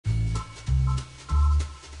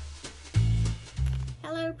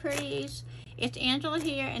Pretties. It's Angela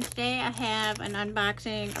here, and today I have an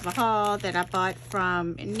unboxing of a haul that I bought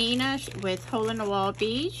from Nina with Hole in the Wall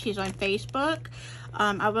Beads. She's on Facebook.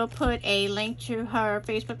 I will put a link to her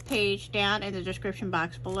Facebook page down in the description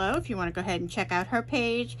box below if you want to go ahead and check out her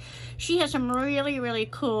page. She has some really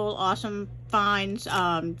cool, awesome finds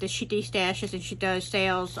that she destashes, and she does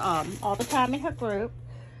sales all the time in her group.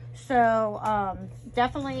 So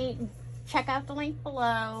definitely check out the link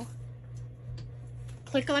below.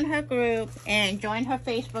 Click on her group and join her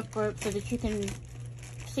Facebook group so that you can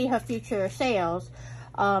see her future sales.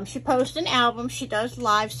 She posts an album. She does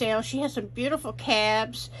live sales. She has some beautiful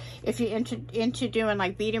cabs if you're into doing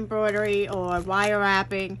like bead embroidery or wire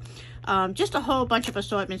wrapping. Just a whole bunch of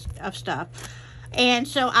assortments of stuff. And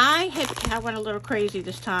so I went a little crazy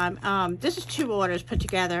this time. This is 2 orders put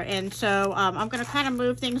together, and so I'm going to kind of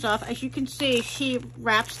move things off. As you can see, she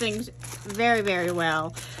wraps things very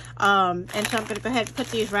well. And so I'm going to go ahead and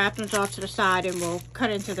put these wrapped ones off to the side, and we'll cut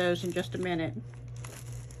into those in just a minute.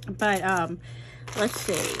 But let's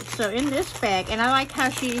see. So in this bag, and I like how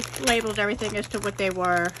she labels everything as to what they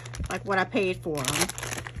were, like what I paid for them.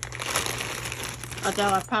 Although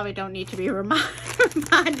I probably don't need to be reminded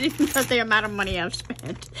of the amount of money I've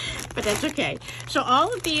spent. But that's okay. So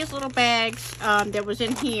all of these little bags that was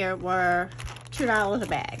in here were $2 a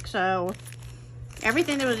bag. So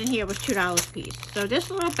everything that was in here was $2 a piece. So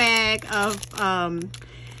this little bag of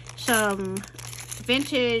some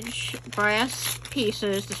vintage brass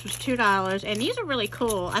pieces, this was $2. And these are really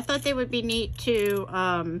cool. I thought they would be neat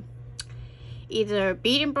to either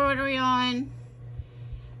bead embroidery on,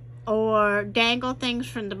 or dangle things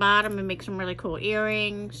from the bottom and make some really cool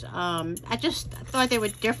earrings. I just thought they were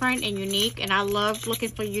different and unique, and I love looking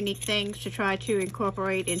for unique things to try to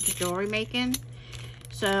incorporate into jewelry making.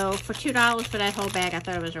 So for $2 for that whole bag, I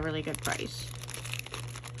thought it was a really good price.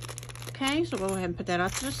 Okay, so we'll go ahead and put that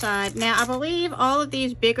off to the side. Now, I believe all of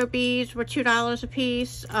these bigger beads were $2 a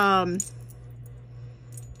piece. And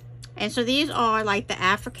so these are like the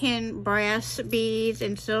African brass beads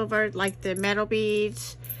and silver, like the metal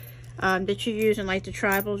beads that you use in like the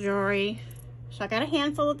tribal jewelry. So I got a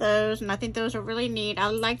handful of those, and I think those are really neat. I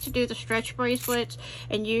like to do the stretch bracelets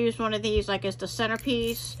and use one of these like as the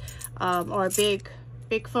centerpiece, or a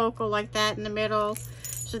big focal like that in the middle.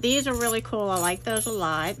 So these are really cool. I like those a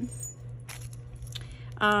lot.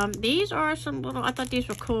 These are some little, I thought these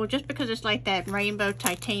were cool just because it's like that rainbow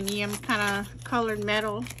titanium kind of colored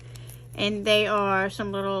metal. And they are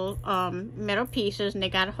some little metal pieces, and they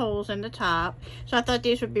got holes in the top. So I thought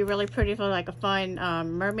these would be really pretty for like a fun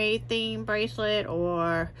mermaid theme bracelet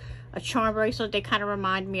or a charm bracelet. They kind of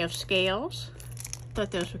remind me of scales.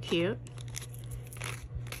 Thought those were cute.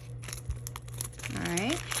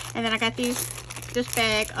 Alright. And then I got this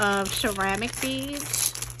bag of ceramic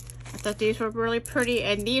beads. I thought these were really pretty,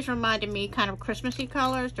 and these reminded me kind of Christmassy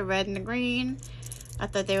colors, the red and the green. I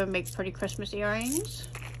thought they would make pretty Christmas earrings.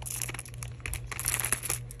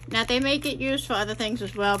 Now, they may get used for other things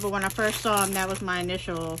as well, but when I first saw them, that was my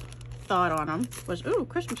initial thought on them, was, ooh,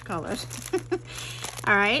 Christmas colors.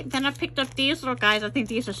 Alright, then I picked up these little guys. I think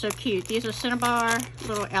these are so cute. These are cinnabar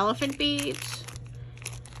little elephant beads.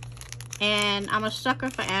 And I'm a sucker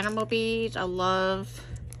for animal beads. I love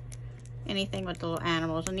anything with little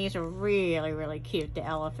animals. And these are really cute, the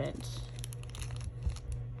elephants.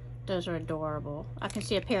 Those are adorable. I can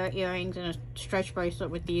see a pair of earrings and a stretch bracelet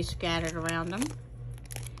with these scattered around them.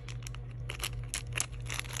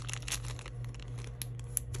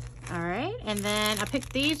 Alright, and then I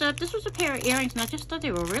picked these up. This was a pair of earrings, and I just thought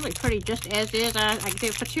they were really pretty, just as is. I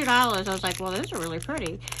did for $2. I was like, well, those are really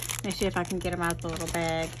pretty. Let me see if I can get them out of the little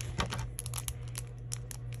bag.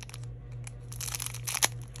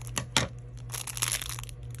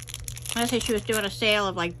 I say she was doing a sale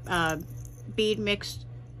of like bead mixed,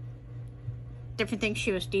 different things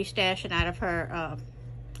she was destashing out of her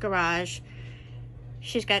garage.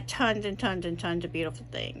 She's got tons and tons and tons of beautiful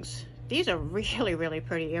things. These are really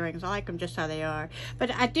pretty earrings. I like them just how they are.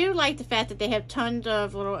 But I do like the fact that they have tons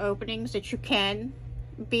of little openings that you can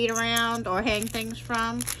bead around or hang things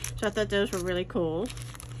from. So I thought those were really cool.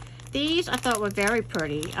 These I thought were very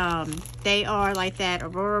pretty. They are like that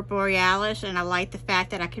Aurora Borealis, and I like the fact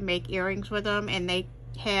that I can make earrings with them, and they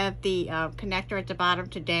have the connector at the bottom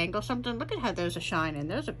to dangle something. Look at how those are shining.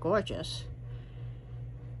 Those are gorgeous.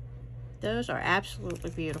 Those are absolutely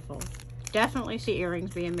beautiful. Definitely see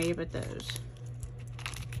earrings being made with those.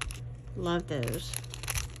 Love those.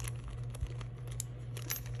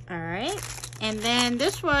 Alright. And then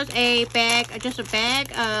this was a bag, just a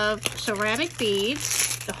bag of ceramic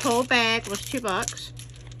beads. The whole bag was $2.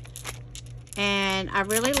 And I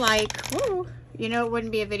really like, woo, You know, it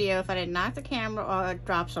wouldn't be a video if I didn't knock the camera or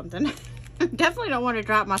drop something. Definitely don't want to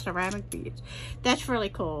drop my ceramic beads. That's really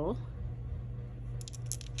cool.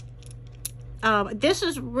 This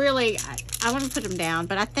is really, I want to put them down,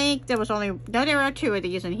 but I think there was only, no, there are 2 of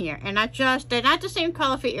these in here. And they're not the same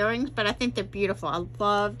color for earrings, but I think they're beautiful. I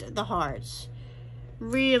loved the hearts.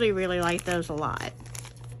 Really, really like those a lot.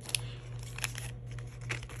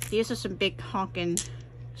 These are some big honking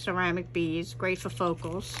ceramic beads. Great for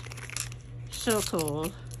focals. So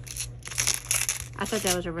cool. I thought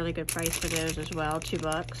that was a really good price for those as well.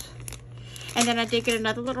 $2. And then I did get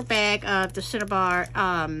another little bag of the cinnabar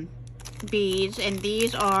beads, and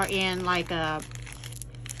these are in like a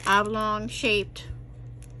oblong shaped,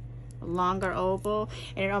 longer oval,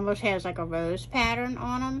 and it almost has like a rose pattern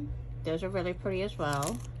on them. Those are really pretty as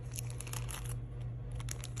well.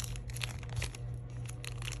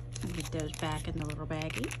 Get those back in the little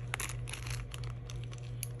baggie.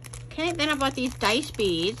 Okay, then I bought these dice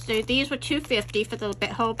beads. So these were $2.50 for the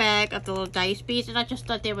whole bag of the little dice beads, and I just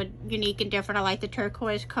thought they were unique and different. I like the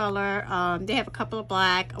turquoise color. They have a couple of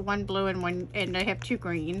black, 1 blue, and they have 2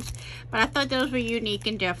 greens. But I thought those were unique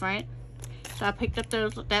and different, so I picked up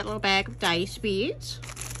that little bag of dice beads.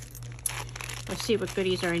 Let's see what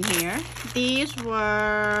goodies are in here. These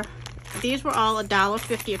were all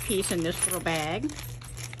 $1.50 a piece in this little bag.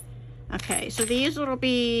 Okay, so these little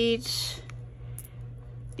beads.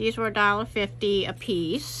 These were $1.50 a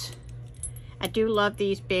piece. I do love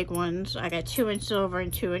these big ones. I got 2 in silver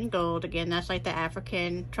and 2 in gold. Again, that's like the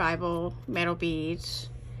African tribal metal beads.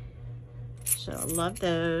 So I love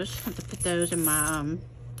those. I have to put those in my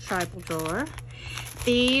tribal drawer.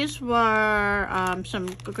 These were some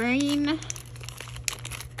green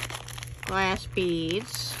glass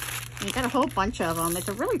beads. And you got a whole bunch of them. It's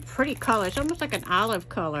a really pretty color. It's almost like an olive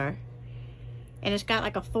color. And it's got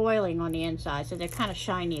like a foiling on the inside, so they're kind of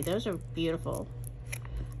shiny. Those are beautiful.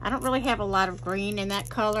 I don't really have a lot of green in that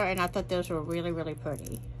color, and I thought those were really, really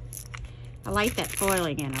pretty. I like that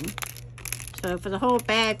foiling in them. So for the whole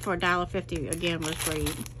bag for $1.50, again, was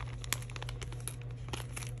great.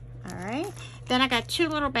 All right. Then I got 2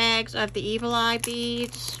 little bags of the Evil Eye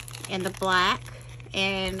beads in the black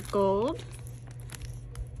and gold.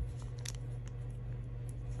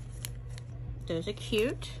 Those are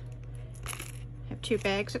cute. Have 2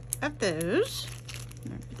 bags of those.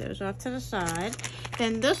 Put those off to the side.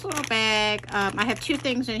 Then this little bag, I have 2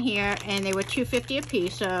 things in here, and they were $2.50 a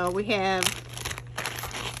piece. So we have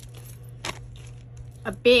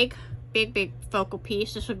a big focal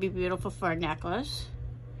piece. This would be beautiful for a necklace,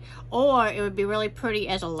 or it would be really pretty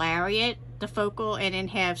as a lariat, the focal, and then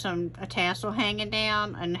have a tassel hanging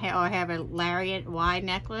down, and or have a lariat wide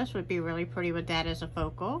necklace. Would be really pretty with that as a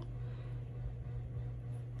focal.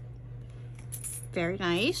 Very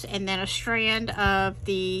nice. And then a strand of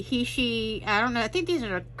the he-she, I don't know, I think these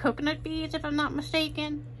are coconut beads if I'm not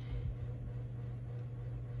mistaken.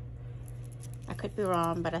 I could be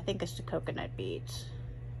wrong, but I think it's the coconut beads.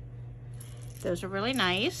 Those are really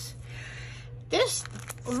nice. This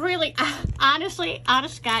really, honestly,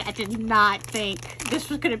 honest God, I did not think this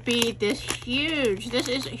was going to be this huge. This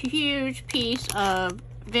is a huge piece of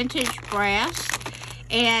vintage brass,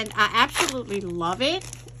 and I absolutely love it.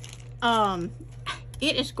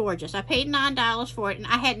 It is gorgeous. I paid $9 for it, and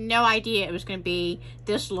I had no idea it was going to be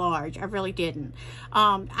this large. I really didn't.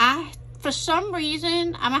 For some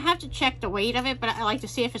reason, I'm going to have to check the weight of it, but I like to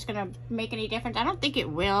see if it's going to make any difference. I don't think it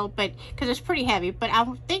will, but because it's pretty heavy. But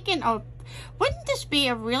I'm thinking, oh, wouldn't this be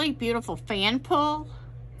a really beautiful fan pull?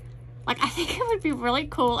 Like, I think it would be really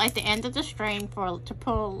cool at the end of the string to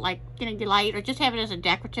pull, like, you know, your light, or just have it as a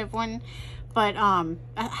decorative one. But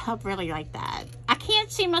I really like that. I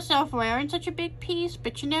can't see myself wearing such a big piece,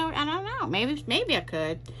 but you know, I don't know. Maybe I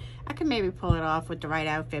could. I could maybe pull it off with the right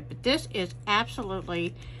outfit. But this is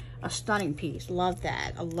absolutely a stunning piece. Love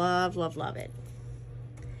that. I love, love, love it.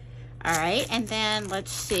 All right, and then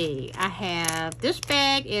let's see. I have this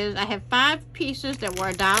bag I have 5 pieces that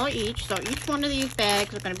were $1 each. So each one of these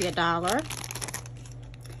bags are going to be $1.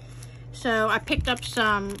 So I picked up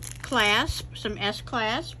some clasp, some S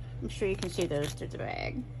clasp. I'm sure you can see those through the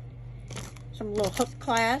bag. Some little hook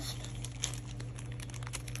clasp.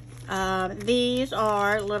 These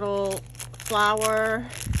are little flower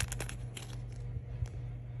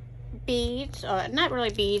beads, not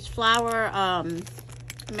really beads, flower,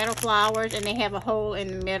 metal flowers, and they have a hole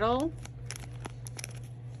in the middle.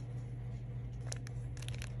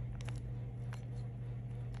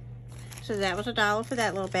 So that was $1 for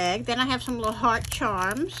that little bag. Then I have some little heart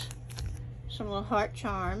charms. Some little heart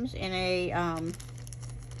charms in a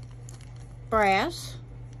brass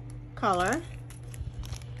color.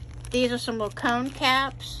 These are some little cone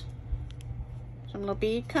caps. some little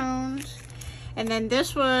bead cones. And then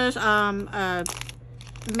this was a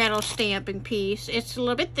metal stamping piece. It's a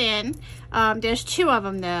little bit thin. There's 2 of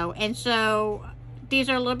them though, and so these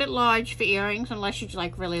are a little bit large for earrings, unless you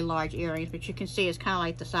like really large earrings, but you can see it's kind of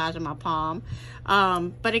like the size of my palm.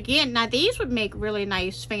 But again, now these would make really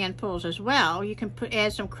nice fan pulls as well. You can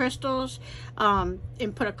add some crystals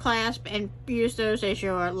and put a clasp and use those as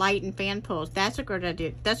your light and fan pulls. That's a good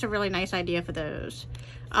idea. That's a really nice idea for those.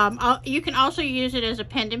 You can also use it as a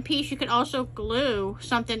pendant piece. You can also glue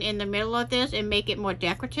something in the middle of this and make it more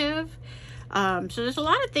decorative. So there's a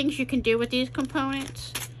lot of things you can do with these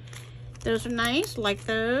components. Those are nice, like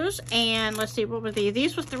those. And let's see, what were these?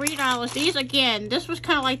 These were $3. These, again, this was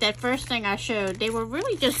kind of like that first thing I showed. They were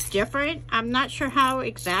really just different. I'm not sure how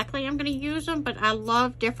exactly I'm going to use them, but I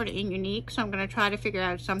love different and unique, so I'm going to try to figure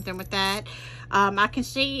out something with that. I can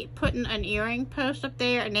see putting an earring post up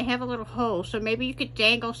there, and they have a little hole, so maybe you could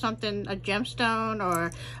dangle something, a gemstone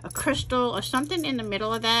or a crystal or something in the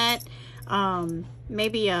middle of that.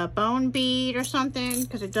 Maybe a bone bead or something,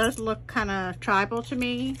 because it does look kind of tribal to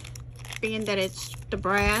me, being that it's the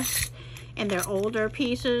brass and they're older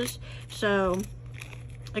pieces. So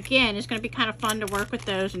again, it's going to be kind of fun to work with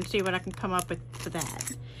those and see what I can come up with for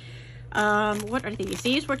that. What are these?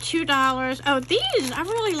 These were $2. Oh, these, I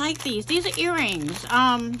really like these. These are earrings.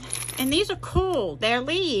 And these are cool. They're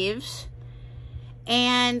leaves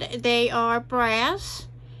and they are brass.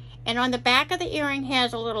 And on the back of the earring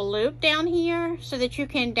has a little loop down here so that you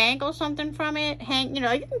can dangle something from it. Hang, you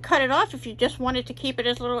know, you can cut it off if you just wanted to keep it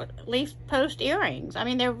as little leaf post earrings. I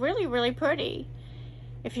mean, they're really, really pretty.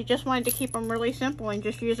 If you just wanted to keep them really simple and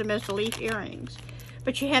just use them as the leaf earrings.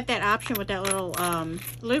 But you have that option with that little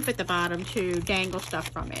loop at the bottom to dangle stuff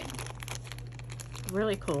from it.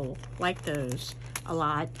 Really cool. Like those a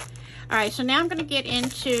lot. All right, so now I'm going to get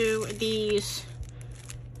into these.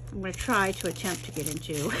 I'm going to try to attempt to get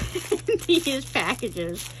into these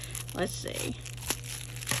packages. Let's see.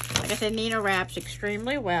 Like I said, Nina wraps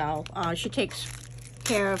extremely well. She takes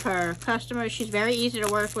care of her customers. She's very easy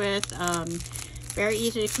to work with, very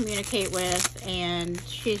easy to communicate with, and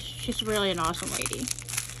she's really an awesome lady.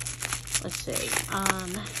 Let's see.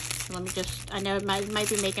 Let me just, I know it might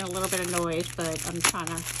be making a little bit of noise, but I'm trying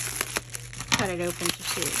to cut it open to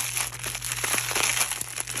see.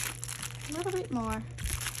 A little bit more.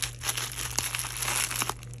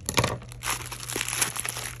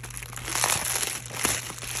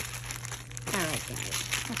 Alright guys,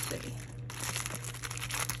 let's see.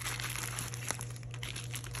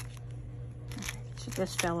 So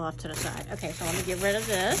this fell off to the side. Okay, so let me get rid of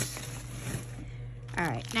this.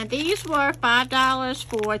 Alright, now these were $5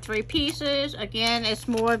 for 3 pieces. Again, it's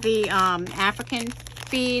more of the African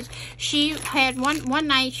beads. She had one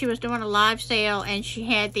night she was doing a live sale and she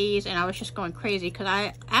had these, and I was just going crazy because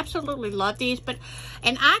I absolutely love these.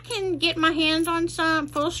 And I can get my hands on some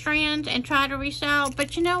full strands and try to resell,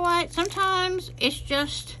 but you know what, sometimes it's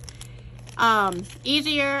just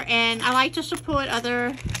easier, and I like to support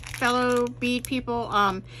other fellow bead people,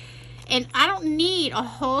 and I don't need a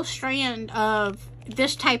whole strand of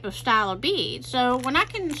this type of style of beads. So when I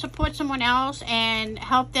can support someone else and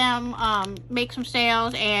help them make some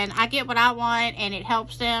sales, and I get what I want and it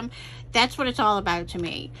helps them, that's what it's all about to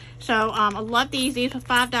me. So I love these. These were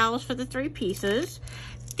 $5 for the 3 pieces.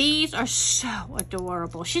 These are so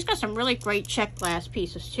adorable. She's got some really great check glass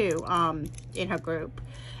pieces too in her group.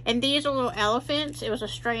 And these are little elephants. It was a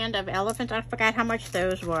strand of elephants. I forgot how much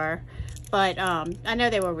those were, but I know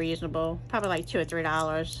they were reasonable, probably like $2 or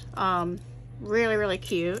 $3. Really, really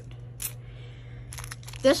cute.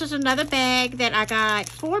 This is another bag that I got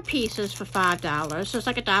 4 pieces for $5. So it's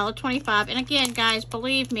like $1.25. And again, guys,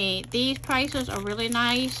 believe me, these prices are really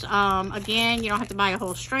nice. Again, you don't have to buy a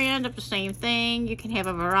whole strand of the same thing. You can have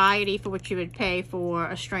a variety for what you would pay for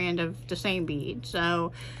a strand of the same bead.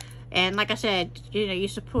 So, and like I said, you know, you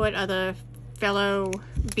support other fellow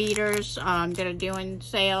beaders that are doing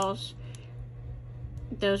sales.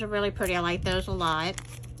 Those are really pretty. I like those a lot.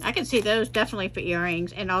 I can see those definitely for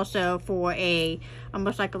earrings, and also for a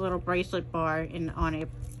almost like a little bracelet bar on a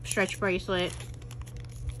stretch bracelet.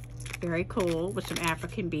 Very cool, with some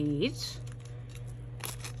African beads.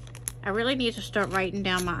 I really need to start writing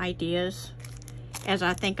down my ideas as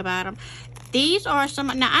I think about them. These are some,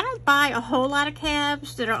 now I don't buy a whole lot of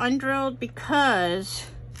cabs that are undrilled because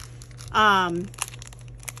I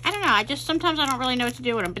don't know, sometimes I don't really know what to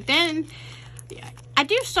do with them. But then I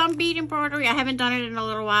do some bead embroidery. I haven't done it in a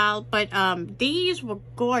little while, but these were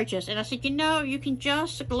gorgeous. And I said, you know, you can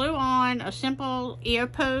just glue on a simple ear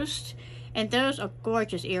post And those are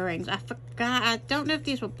gorgeous earrings. I forgot, I don't know if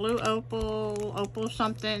these were blue opal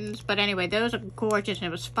somethings, but anyway, those are gorgeous. And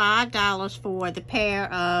it was $5 for the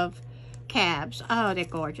pair of cabs. Oh, they're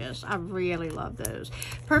gorgeous. I really love those.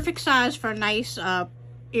 Perfect size for a nice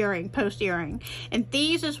earring, post earring. And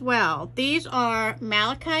these as well. These are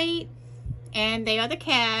malachite, and they are the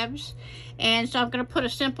cabs. And so I'm going to put a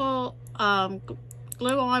simple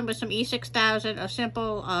glue on with some E6000, a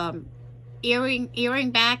simple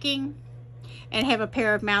earring backing, and have a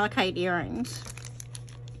pair of malachite earrings.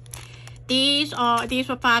 These were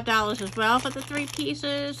 $5 as well for the 3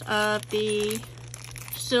 pieces of the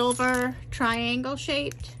silver triangle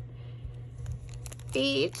shaped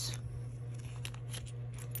beads.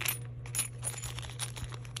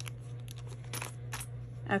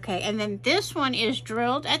 Okay, and then this one is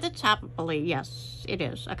drilled at the top, I believe. Yes, it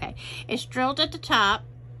is. Okay, it's drilled at the top.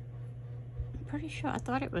 I'm pretty sure. I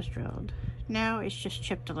thought it was drilled. No, it's just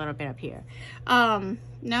chipped a little bit up here.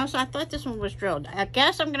 No, so I thought this one was drilled. I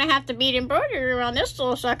guess I'm gonna have to bead embroidery around this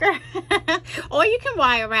little sucker. Or you can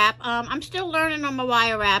wire wrap. I'm still learning on my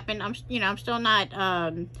wire wrapping. I'm still not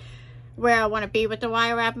where I want to be with the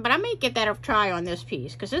wire wrapping, but I may give that a try on this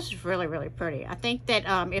piece because this is really, really pretty. I think that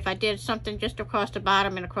if I did something just across the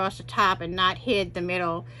bottom and across the top and not hid the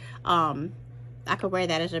middle, I could wear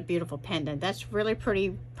that as a beautiful pendant. That's really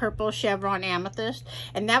pretty purple chevron amethyst.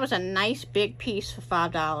 And that was a nice big piece for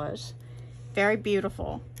 $5. Very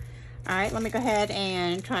beautiful. All right, let me go ahead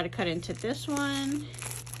and try to cut into this one.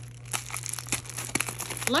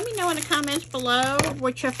 Let me know in the comments below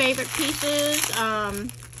what your favorite piece is.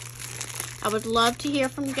 I would love to hear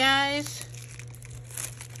from you guys.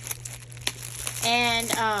 And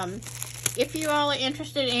if you all are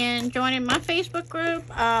interested in joining my Facebook group,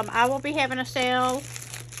 I will be having a sale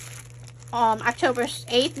October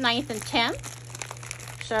 8th, 9th, and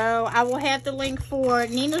 10th. So I will have the link for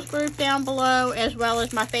Nina's group down below, as well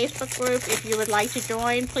as my Facebook group. If you would like to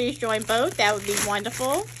join, please join both. That would be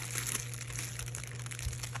wonderful.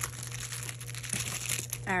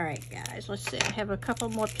 All right, guys, let's see. I have a couple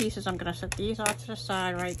more pieces. I'm going to set these off to the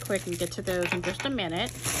side right quick and get to those in just a minute.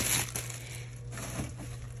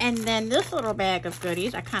 And then this little bag of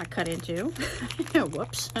goodies I kind of cut into.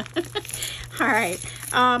 Whoops. All right.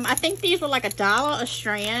 I think these were like $1 a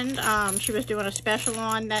strand. She was doing a special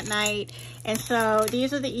on that night. And so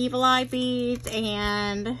these are the Evil Eye beads.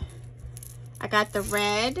 And I got the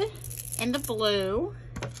red and the blue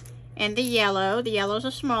and the yellow. The yellow is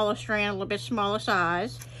a smaller strand, a little bit smaller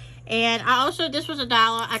size. And I also, this was $1.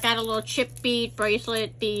 I got a little chip bead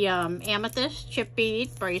bracelet, the amethyst chip bead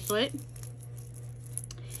bracelet.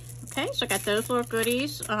 Okay, so I got those little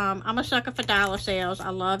goodies. I'm a sucker for dollar sales. I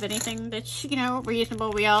love anything that's,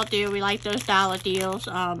 reasonable. We all do. We like those dollar deals.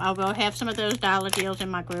 I will have some of those dollar deals in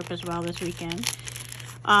my group as well this weekend.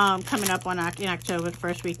 Coming up in October, the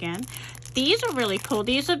first weekend. These are really cool.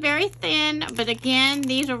 These are very thin, but again,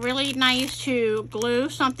 these are really nice to glue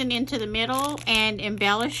something into the middle and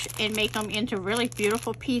embellish and make them into really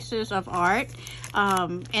beautiful pieces of art.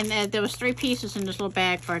 And there was 3 pieces in this little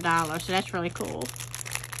bag for $1, so that's really cool.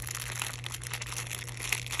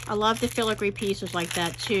 I love the filigree pieces like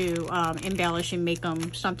that to embellish and make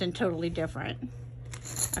them something totally different.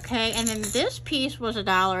 Okay, and then this piece was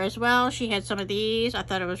 $1 as well. She had some of these. I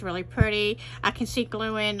thought it was really pretty. I can see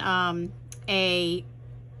gluing a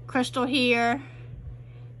crystal here,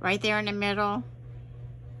 right there in the middle.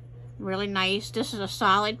 Really nice. This is a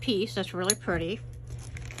solid piece. That's really pretty.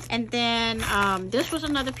 And then this was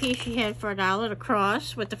another piece she had for $1, the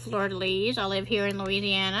cross with the fleur-de-lis. I live here in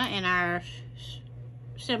Louisiana, and our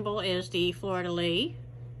symbol is the fleur-de-lis.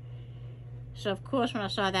 So of course when I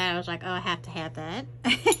saw that I was like, oh, I have to have that.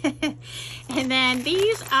 And then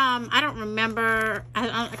these I don't remember,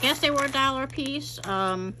 I guess they were $1 a piece.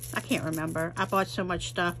 I can't remember, I bought so much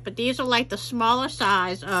stuff, but these are like the smaller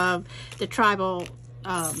size of the tribal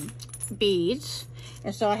beads,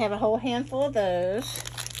 and so I have a whole handful of those.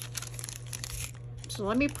 So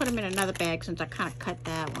let me put them in another bag since I kind of cut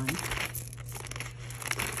that one.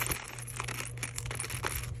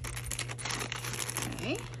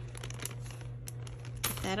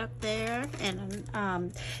 That up there. And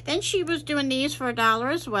then she was doing these for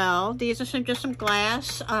 $1 as well. These are just some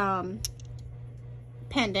glass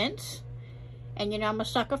pendants, and I'm a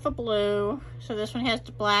sucker for blue, so this one has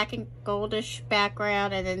the black and goldish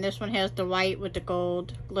background, and then this one has the white with the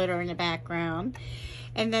gold glitter in the background.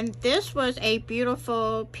 And then this was a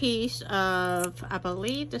beautiful piece of, I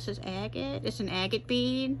believe this is agate. It's an agate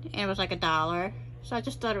bead, and it was like $1. So I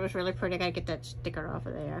just thought it was really pretty. I gotta get that sticker off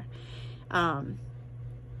of there.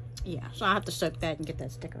 Yeah, so I'll have to soak that and get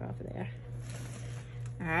that sticker off of there.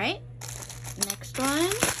 All right, next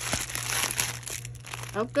one.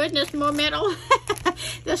 Oh goodness, more metal.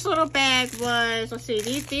 This little bag was, let's see,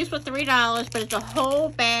 these were $3, but it's a whole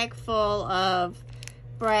bag full of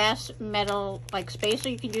brass metal, like spacer.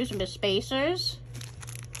 You can use them as spacers.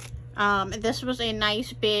 This was a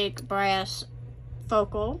nice big brass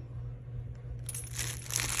focal.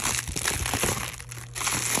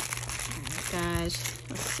 Alright guys,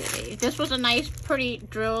 let's see. This was a nice pretty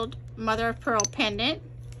drilled mother of pearl pendant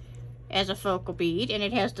as a focal bead, and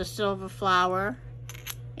it has the silver flower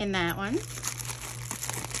in that one.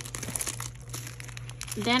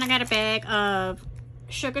 Then I got a bag of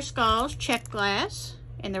Sugar Skulls check glass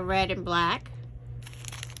in the red and black.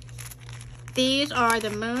 These are the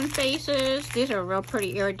moon faces. These are real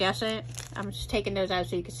pretty iridescent. I'm just taking those out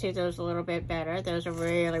so you can see those a little bit better. Those are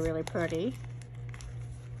really, really pretty.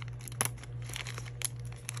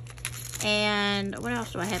 And what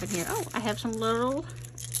else do I have in here? Oh, I have some little,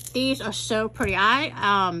 these are so pretty.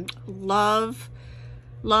 I love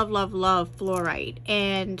fluorite.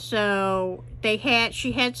 And so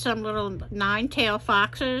she had some little 9-tailed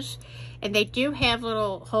foxes, and they do have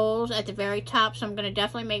little holes at the very top, so I'm going to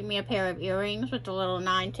definitely make me a pair of earrings with the little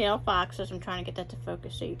 9-tailed foxes. I'm trying to get that to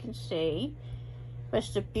focus so you can see. But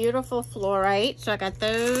it's a beautiful fluorite, so I got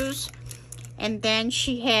those. And then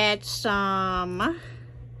she had some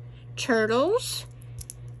turtles.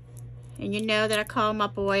 And you know that I call my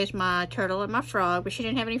boys my turtle and my frog, but she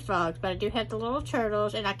didn't have any frogs. But I do have the little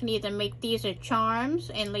turtles, and I can either make these as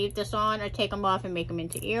charms and leave this on, or take them off and make them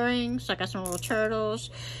into earrings. So I got some little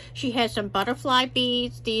turtles. She has some butterfly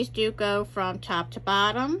beads. These do go from top to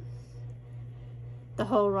bottom. The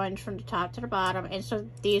whole runs from the top to the bottom. And so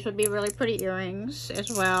these would be really pretty earrings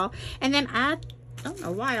as well. And then I don't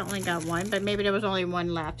know why I only got one, but maybe there was only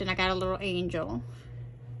one left. And I got a little angel.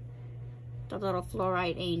 The little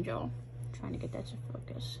fluorite angel. Trying to get that to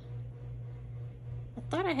focus. I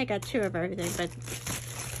thought I had got 2 of everything, but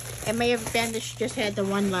it may have been that she just had the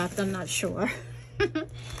one left. I'm not sure.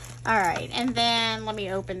 Alright, and then let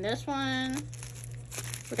me open this one.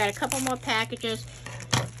 We got a couple more packages.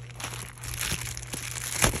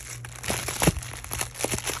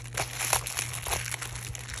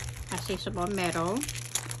 I see some more metal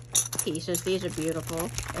pieces. These are beautiful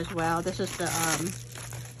as well. This is the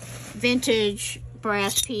vintage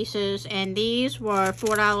brass pieces, and these were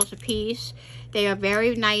 $4 a piece. They are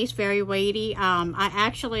very nice, very weighty. I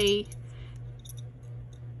actually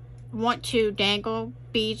want to dangle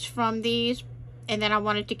beads from these, and then I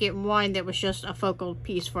wanted to get one that was just a focal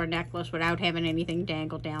piece for a necklace without having anything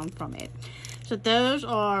dangle down from it. So those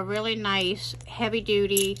are really nice, heavy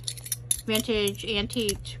duty, vintage,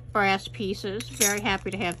 antique brass pieces. Very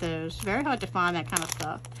happy to have those. Very hard to find that kind of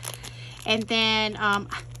stuff. And then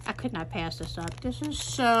I could not pass this up. This is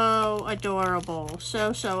so adorable.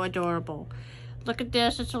 So adorable. Look at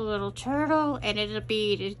this. It's a little turtle, and it's a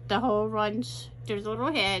bead. The whole runs through the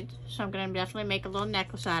little head. So I'm going to definitely make a little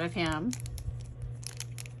necklace out of him.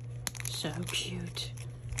 So cute.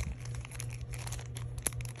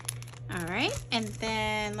 Alright, and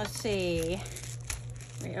then let's see.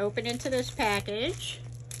 We open into this package.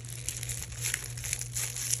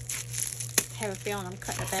 I have a feeling I'm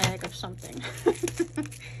cutting a bag of something.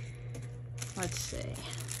 Let's see.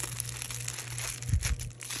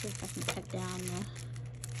 See if I can cut down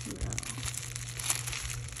the row.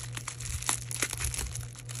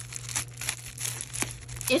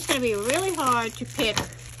 It's going to be really hard to pick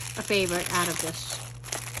a favorite out of this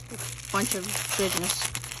bunch of goodness.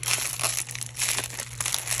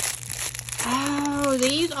 Oh,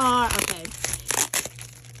 these are, okay.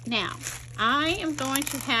 Now, I am going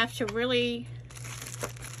to have to really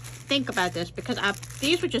think about this, because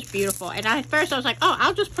these were just beautiful. And at first I was like, oh,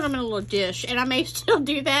 I'll just put them in a little dish. And I may still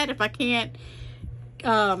do that if I can't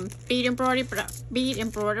bead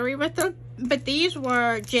embroidery with them. But these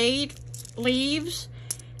were jade leaves,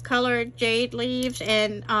 colored jade leaves,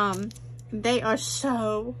 and they are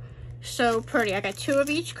so pretty. I got 2 of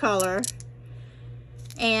each color.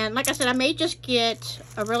 And like I said, I may just get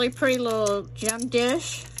a really pretty little gemstone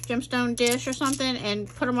dish or something, and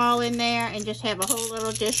put them all in there and just have a whole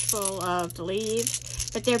little dish full of the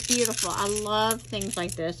leaves. But they're beautiful. I love things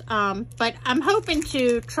like this. But I'm hoping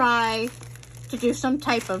to try to do some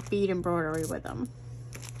type of bead embroidery with them.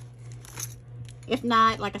 If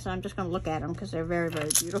not, like I said, I'm just going to look at them because they're very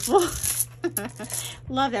beautiful.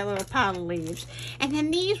 Love that little pile of leaves. And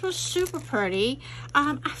then these were super pretty.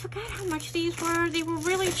 I forgot how much these were. They were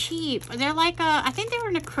really cheap. They're like, I think they were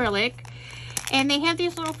an acrylic. And they have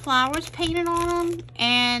these little flowers painted on them.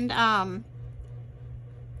 And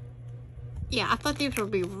yeah, I thought these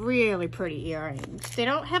would be really pretty earrings. They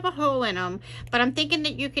don't have a hole in them, but I'm thinking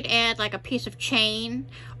that you could add like a piece of chain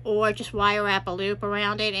or just wire wrap a loop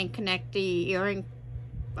around it and connect the earring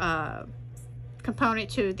component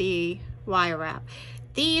to the wire wrap.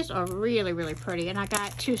 These are really, really pretty, and I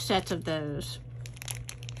got 2 sets of those.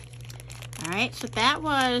 Alright, so that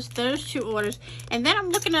was those 2 orders. And then I'm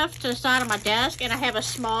looking up to the side of my desk, and I have a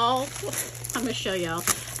small, I'm going to show y'all.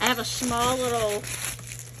 I have a small little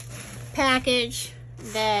package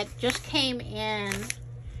that just came in.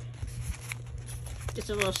 Just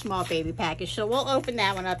a little small baby package. So we'll open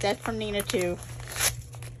that one up. That's from Nina too.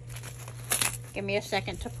 Give me a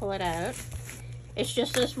second to pull it out. It's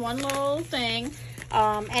just this one little thing.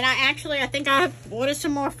 And I think I ordered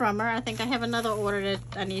some more from her. I think I have another order that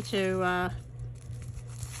I need to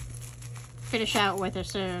finish out with her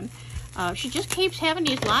soon. She just keeps having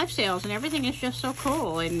these live sales, and everything is just so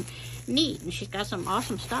cool and neat. And she's got some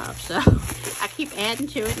awesome stuff. So I keep adding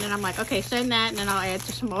to it, and then I'm like, okay, send that, and then I'll add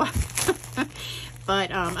to some more.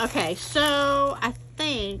 But, okay, so I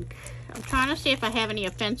think... I'm trying to see if I have any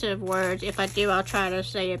offensive words. If I do, I'll try to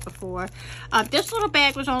say it before. This little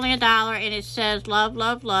bag was only $1, and it says love,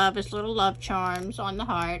 love, love. It's little love charms on the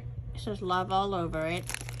heart. It says love all over it.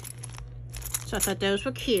 So I thought those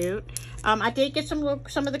were cute. I did get some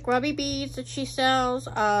of the grubby beads that she sells.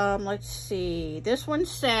 Let's see. This one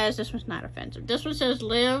says, this one's not offensive. This one says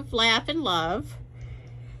live, laugh, and love.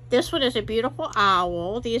 This one is a beautiful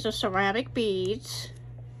owl. These are ceramic beads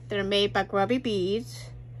that are made by Grubby Beads.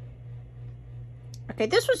 Okay,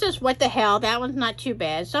 this was just what the hell. That one's not too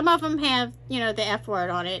bad. Some of them have, you know, the F word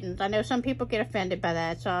on it, and I know some people get offended by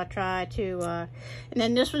that, so I'll try to, and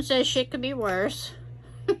then this one says shit could be worse.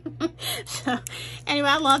 So, anyway,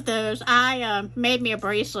 I love those. I, made me a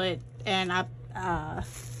bracelet, and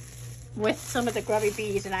with some of the Grubby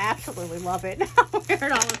Beads, and I absolutely love it. I wear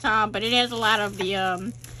it all the time, but it has a lot of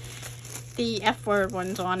the F word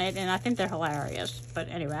ones on it, and I think they're hilarious. But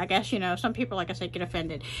anyway, I guess, you know, some people, like I said, get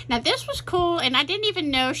offended. Now, this was cool, and I didn't even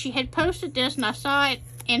know she had posted this, and I saw it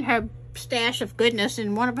in her stash of goodness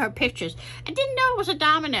in one of her pictures. I didn't know it was a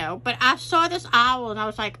domino, but I saw this owl, and I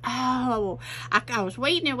was like, oh, I was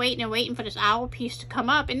waiting and waiting and waiting for this owl piece to come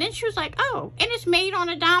up, and then she was like, oh, and it's made on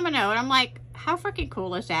a domino, and I'm like, how freaking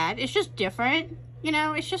cool is that? It's just different. You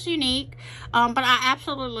know, it's just unique. But I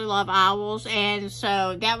absolutely love owls, and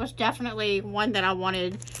so that was definitely one that I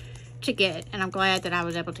wanted to get, and I'm glad that I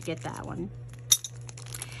was able to get that one.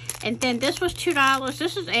 And then this was $2.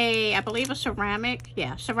 This is a, I believe, a ceramic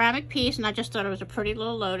piece, and I just thought it was a pretty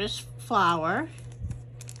little lotus flower.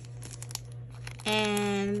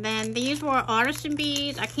 And then these were artisan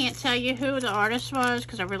beads. I can't tell you who the artist was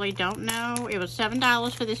because I really don't know. It was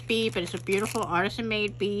 $7 for this bead, but it's a beautiful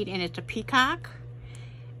artisan-made bead, and it's a peacock.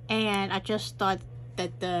 And I just thought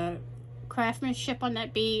that the craftsmanship on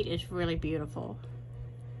that bead is really beautiful.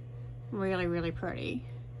 Really, really pretty.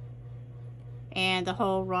 And the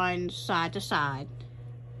whole runs side to side.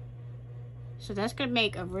 So that's going to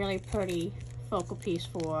make a really pretty focal piece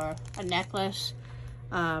for a necklace.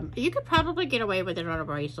 You could probably get away with it on a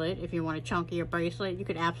bracelet. If you want a chunkier bracelet, you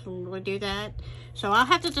could absolutely do that. So I'll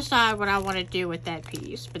have to decide what I want to do with that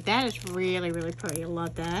piece. But that is really, really pretty. I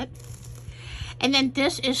love that. And then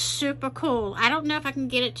this is super cool. I don't know if I can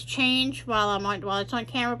get it to change while it's on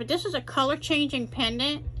camera, but this is a color changing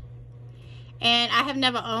pendant. And I have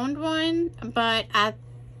never owned one, but I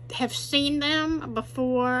have seen them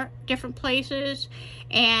before different places,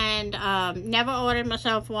 and never ordered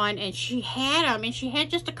myself one. And she had them, and she had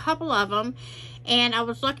just a couple of them, and I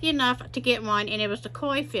was lucky enough to get one, and it was the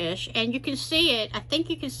koi fish. And you can see it, I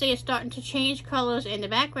think you can see it starting to change colors in the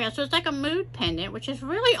background, so it's like a mood pendant, which is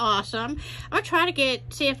really awesome. I'll try to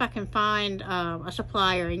see if I can find a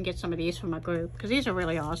supplier and get some of these for my group, because these are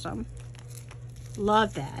really awesome.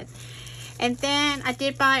 Love that. And then I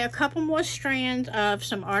did buy a couple more strands of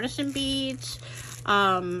some artisan beads.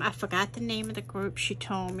 I forgot the name of the group she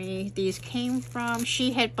told me these came from.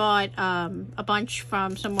 She had bought a bunch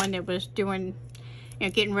from someone that was doing, you know,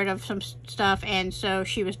 getting rid of some stuff, and so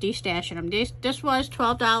she was destashing them. This was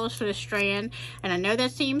 $12 for the strand, and I know that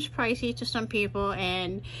seems pricey to some people,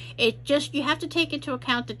 and it just, you have to take into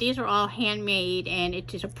account that these are all handmade, and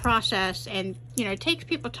it is a process, and, you know, it takes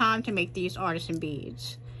people time to make these artisan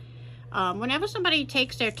beads. Whenever somebody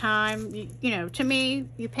takes their time, you know, to me,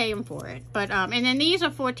 you pay them for it. But, and then these were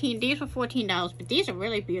 $14, but these are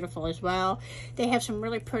really beautiful as well. They have some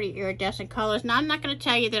really pretty iridescent colors. Now, I'm not going to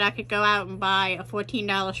tell you that I could go out and buy a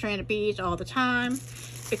 $14 strand of beads all the time,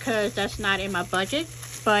 because that's not in my budget.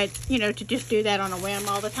 But, you know, to just do that on a whim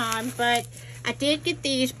all the time. But I did get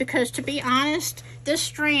these because, to be honest, this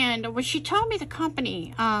strand, when she told me the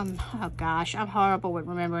company, oh gosh, I'm horrible with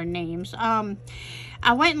remembering names.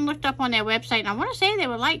 I went and looked up on their website, and I want to say they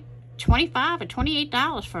were like $25 or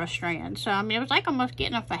 $28 for a strand. So, I mean, it was like almost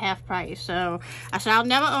getting them for half price. So, I said I'll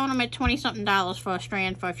never own them at $20-something for a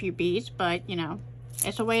strand for a few beads, but, you know,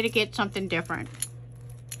 it's a way to get something different.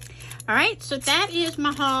 Alright, so that is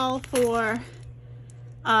my haul for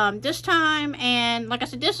this time, and like I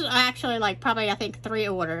said, this is actually like probably I think 3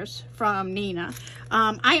 orders from Nina.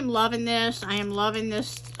 I am loving this. I am loving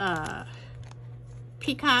this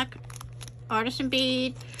peacock artisan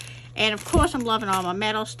bead, and of course I'm loving all my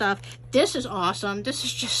metal stuff. This is awesome. This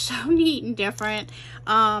is just so neat and different.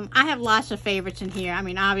 I have lots of favorites in here. I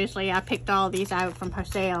mean, obviously I picked all these out from her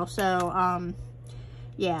sale, so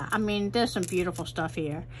yeah, I mean, there's some beautiful stuff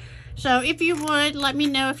here. So if you would, let me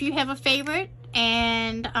know if you have a favorite.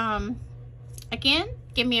 And again,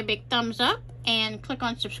 give me a big thumbs up and click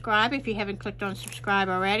on subscribe if you haven't clicked on subscribe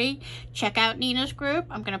already. Check out Nina's group.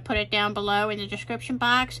 I'm going to put it down below in the description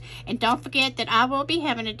box. And don't forget that I will be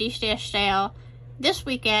having a de-stash sale this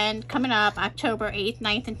weekend coming up October 8th,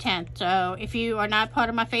 9th, and 10th. So if you are not part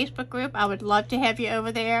of my Facebook group, I would love to have you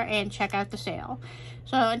over there and check out the sale.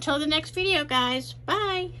 So until the next video, guys,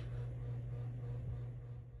 bye!